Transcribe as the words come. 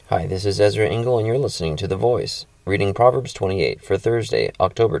Hi, this is Ezra Engel, and you're listening to The Voice, reading Proverbs 28 for Thursday,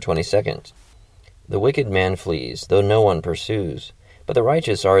 October 22nd. The wicked man flees, though no one pursues, but the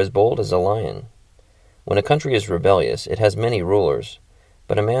righteous are as bold as a lion. When a country is rebellious, it has many rulers,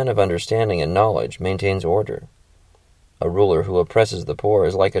 but a man of understanding and knowledge maintains order. A ruler who oppresses the poor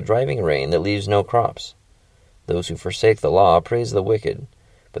is like a driving rain that leaves no crops. Those who forsake the law praise the wicked,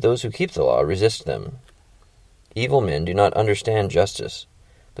 but those who keep the law resist them. Evil men do not understand justice,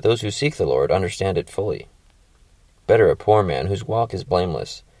 but those who seek the Lord understand it fully. Better a poor man whose walk is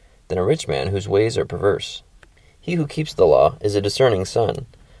blameless than a rich man whose ways are perverse. He who keeps the law is a discerning son,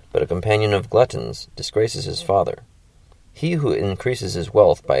 but a companion of gluttons disgraces his father. He who increases his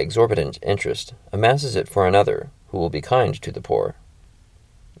wealth by exorbitant interest amasses it for another, who will be kind to the poor.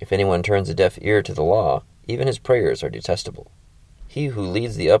 If anyone turns a deaf ear to the law, even his prayers are detestable. He who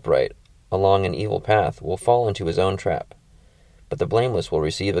leads the upright along an evil path will fall into his own trap, but the blameless will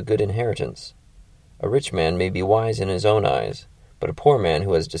receive a good inheritance. A rich man may be wise in his own eyes, but a poor man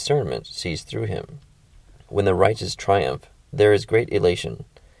who has discernment sees through him. When the righteous triumph, there is great elation,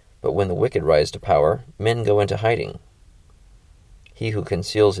 but when the wicked rise to power, men go into hiding. He who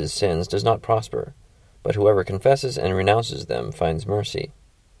conceals his sins does not prosper, but whoever confesses and renounces them finds mercy.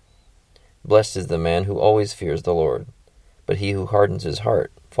 Blessed is the man who always fears the Lord, but he who hardens his heart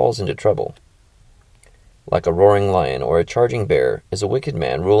falls into trouble. Like a roaring lion or a charging bear is a wicked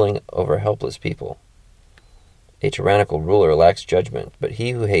man ruling over helpless people. A tyrannical ruler lacks judgment, but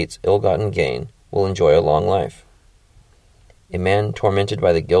he who hates ill-gotten gain will enjoy a long life. A man tormented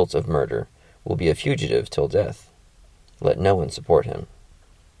by the guilt of murder will be a fugitive till death. Let no one support him.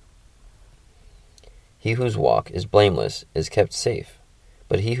 He whose walk is blameless is kept safe,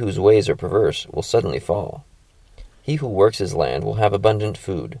 but he whose ways are perverse will suddenly fall. He who works his land will have abundant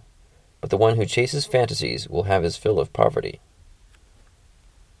food, but the one who chases fantasies will have his fill of poverty.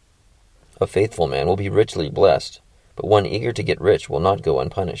 A faithful man will be richly blessed, but one eager to get rich will not go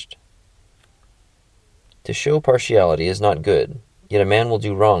unpunished. To show partiality is not good, yet a man will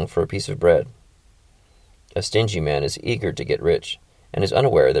do wrong for a piece of bread. A stingy man is eager to get rich, and is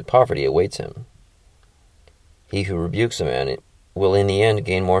unaware that poverty awaits him. He who rebukes a man will in the end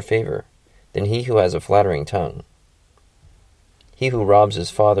gain more favor than he who has a flattering tongue. He who robs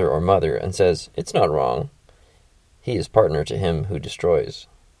his father or mother and says, "It's not wrong," he is partner to him who destroys.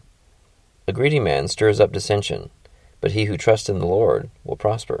 A greedy man stirs up dissension, but he who trusts in the Lord will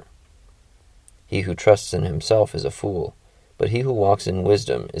prosper. He who trusts in himself is a fool, but he who walks in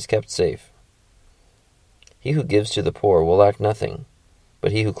wisdom is kept safe. He who gives to the poor will lack nothing,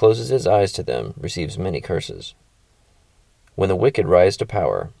 but he who closes his eyes to them receives many curses. When the wicked rise to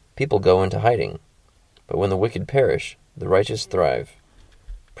power, people go into hiding, but when the wicked perish, the righteous thrive.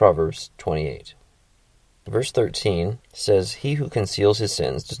 Proverbs 28. Verse 13 says, "He who conceals his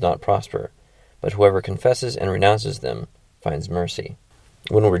sins does not prosper, but whoever confesses and renounces them finds mercy."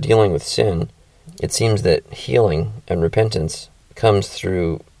 When we're dealing with sin, it seems that healing and repentance comes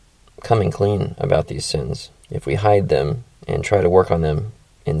through coming clean about these sins. If we hide them and try to work on them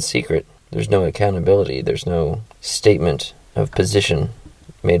in secret, there's no accountability, there's no statement of position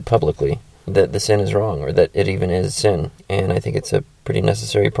made publicly that the sin is wrong or that it even is sin. And I think it's a pretty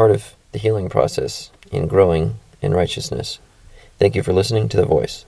necessary part of the healing process in growing in righteousness. Thank you for listening to The Voice.